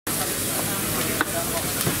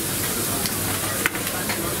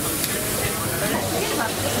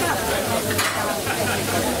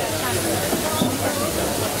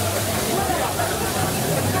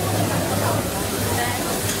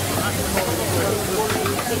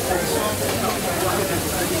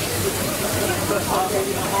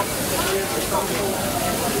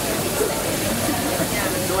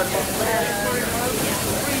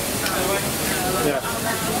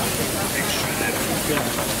Yeah.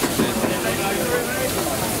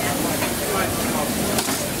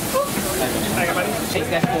 It's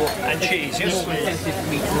therefore And cheese, yes? more incentive for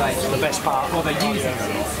me to like The best part. while they're using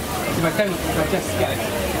cheese. If I just get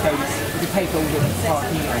if you pay for all the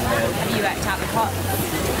parking and You act out the part.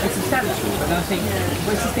 it's substantial, but then I think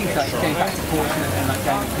well, it's just things like going back to portion and like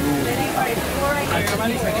going through all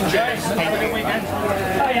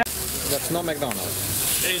That's not McDonald's.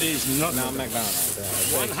 It is not. Not McDonald's.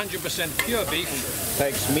 100% pure beef.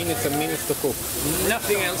 Takes minutes and minutes to cook.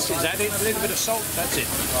 Nothing else is added. A little bit of salt. That's it.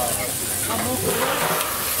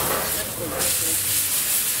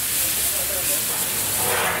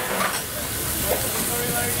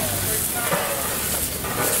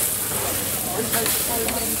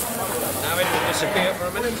 Now it will disappear for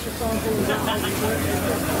a minute.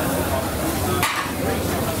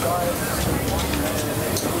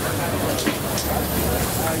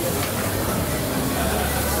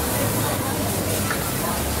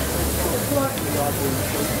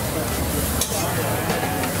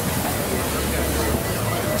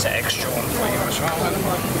 It's extra one for you as well.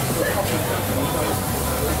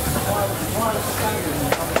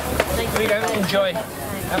 There you go, enjoy.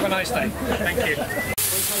 Have a nice day. Thank you.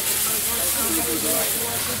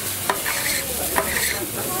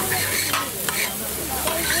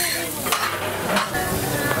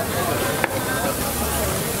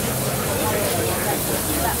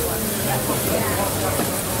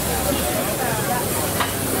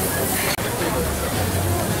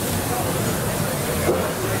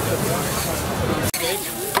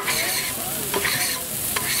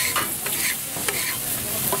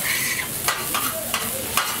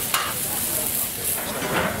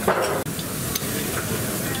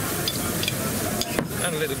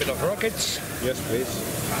 And a little bit of rockets. Yes,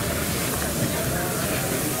 please.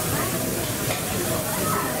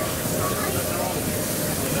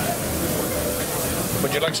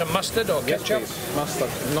 Would you like some mustard or Yes, ketchup? please. Mustard.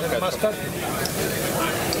 Not ketchup. Mustard.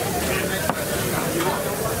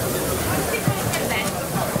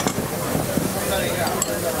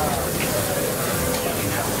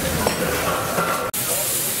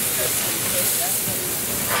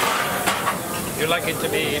 You like it to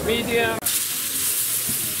be medium?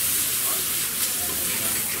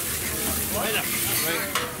 One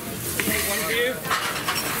for you.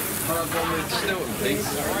 One with Stilton, please.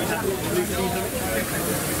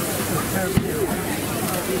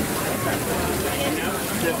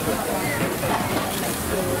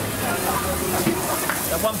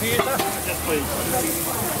 That one for you, sir? Yes,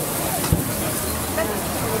 please.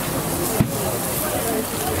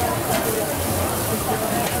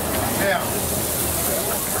 Yeah.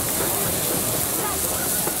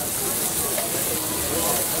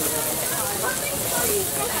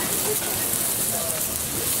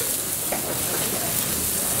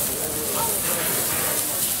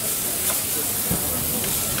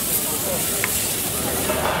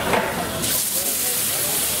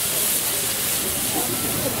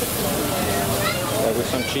 With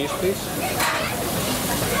some cheese, please.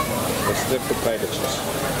 Let's dip the potato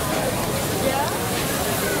cheese.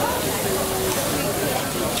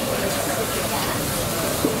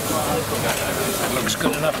 That looks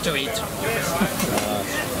good enough to eat.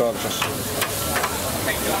 Gorgeous.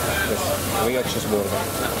 Yes, real cheeseburger.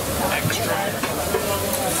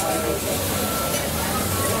 Extra.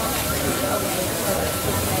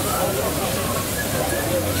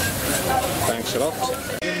 Thanks a lot.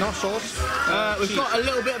 No sauce. We've got a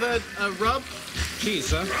little bit of a rub.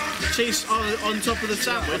 Cheese, huh? Cheese on top of the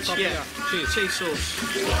sandwich. top, Yeah. Cheese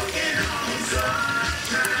sauce.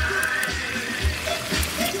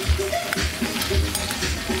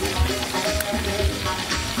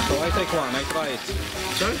 So I take one, I try it.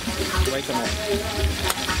 Sorry? Wait a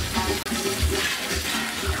moment.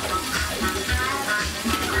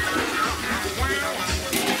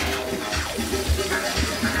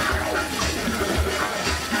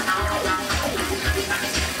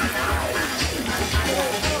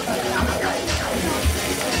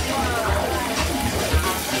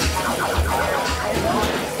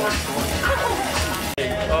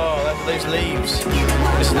 Oh, those leaves.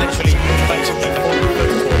 It's literally basically full of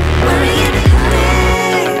food.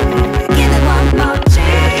 Give it one more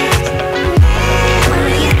chance.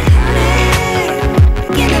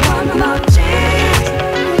 Give it one more chance.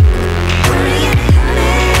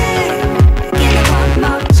 Give it one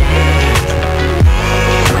more chance.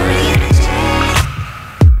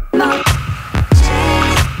 More chance.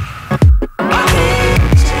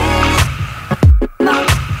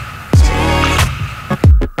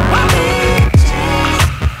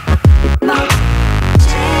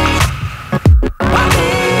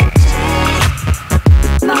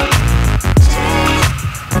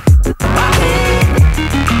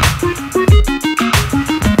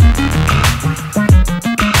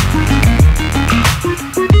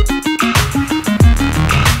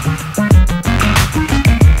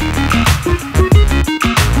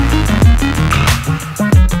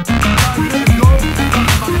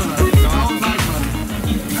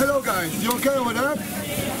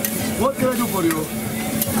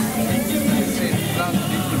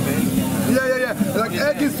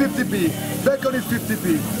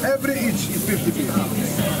 every each is 50p.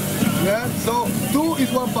 Yeah, so 2 is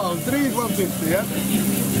 £1, 3 is 150, yeah?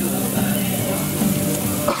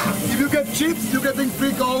 If you get chips, you're getting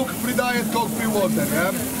free Coke, free Diet Coke, free water,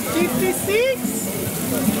 yeah? 56?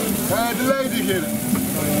 The lady here.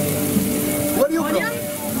 Where are you from?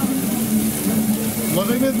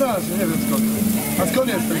 Może mnie znasz, nie wiem skąd. A skąd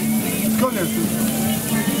jesteś? Skąd jesteś?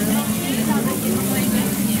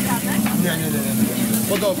 Nie.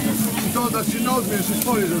 Podobnie. I to da się nos zmienić, się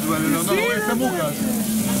spojrzeć as well, no, jestem Łukasz.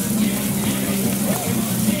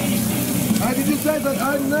 Did you say that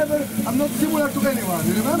I'm not similar to anyone,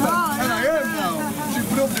 you remember? And I am now. She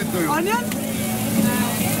proved it to you. Onion?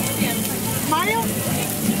 Mayo?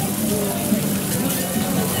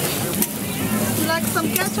 You like some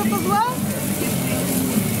ketchup as well?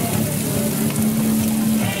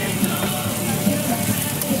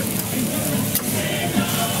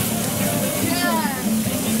 Yeah.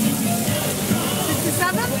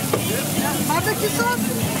 57? Barbecue sauce?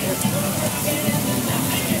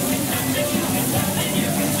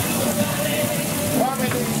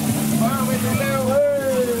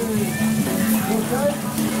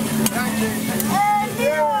 Hey,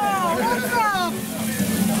 Leo! What's up?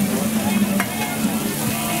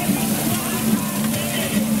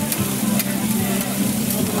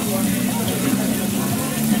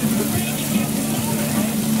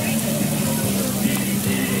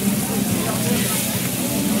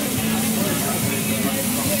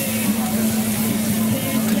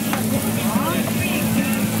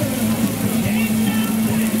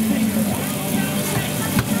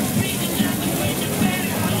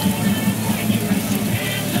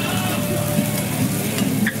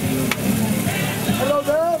 Hello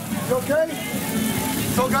there, you okay?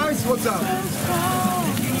 So guys, what's up?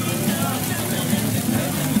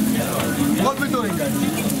 What we doing guys?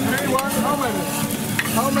 3, 1, how many?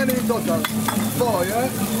 How many in total? 4, yeah?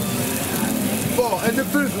 4, and the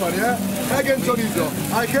first one, yeah? Egg and chorizo.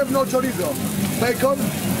 I have no chorizo. Bacon?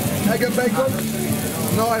 Egg and bacon?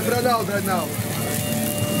 No, I've run out right now.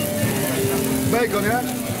 Bacon, yeah?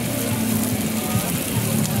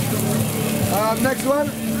 Next one?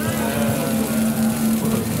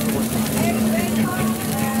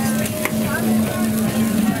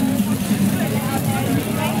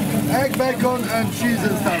 Egg, bacon, and cheese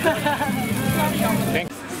and stuff.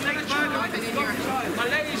 My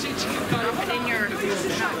ladies in chicken curry. In your... Look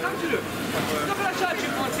at that you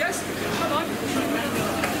contest. Come on.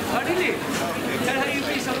 Oh, really? Tell how you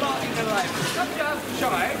miss a lot in your life. Come just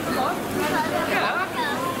try. Come on. Yeah.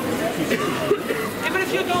 Even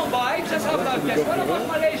if you don't buy, just have that guess. What about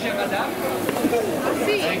Malaysia, madam?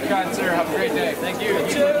 Thank God, sir. Have a great day. Thank you.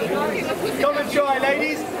 Come and try,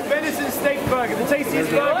 ladies. Venison steak burger, the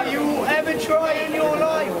tastiest burger you will ever try in your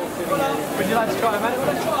life. Would you like to try, man?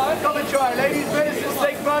 Come and try, ladies. Venison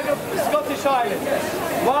steak burger, Scottish Highland.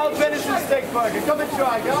 Wild venison steak burger. Come and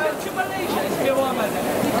try, guys. To Malaysia, it's your one, madam.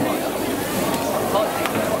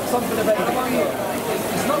 Something about it.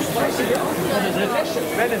 It's not spicy. It's delicious.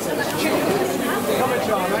 Venison. Come and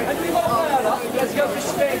try, mate. Let's go for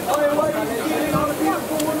steak. Why are you stealing all the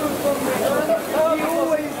beautiful women from me? You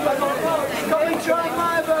always come and try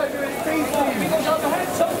my burger. It's tasty. Because I've had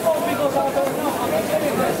some more because I don't know. I'm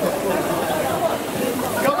telling you.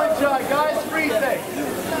 Come and try, guys. Free steak.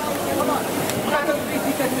 Come on. I don't think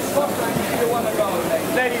you can Scotland if you want to go.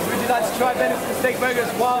 Ladies, would you like to try venison steak burgers?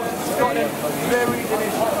 Wild Scotland, very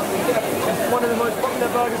delicious. It's one of the most popular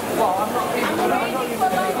burgers. Well, I'm not even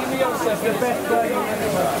it's the best burger you've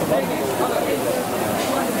ever had.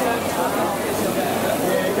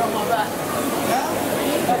 Yeah, got my back.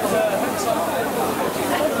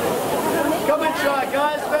 Come and try,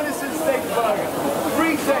 guys. Venison steak burger.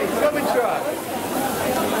 Free taste. Come and try.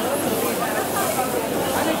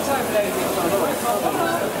 Anytime, ladies.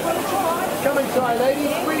 Come and try,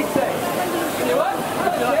 ladies. Free taste. You what?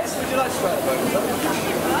 Yes, would you like to try the burger?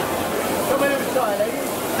 Come and have a try, ladies.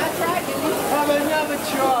 Have another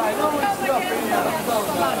try. No one's stopping you.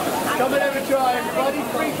 Come and have a try, everybody.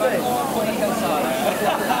 Free taste.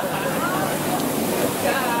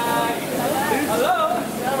 Hello?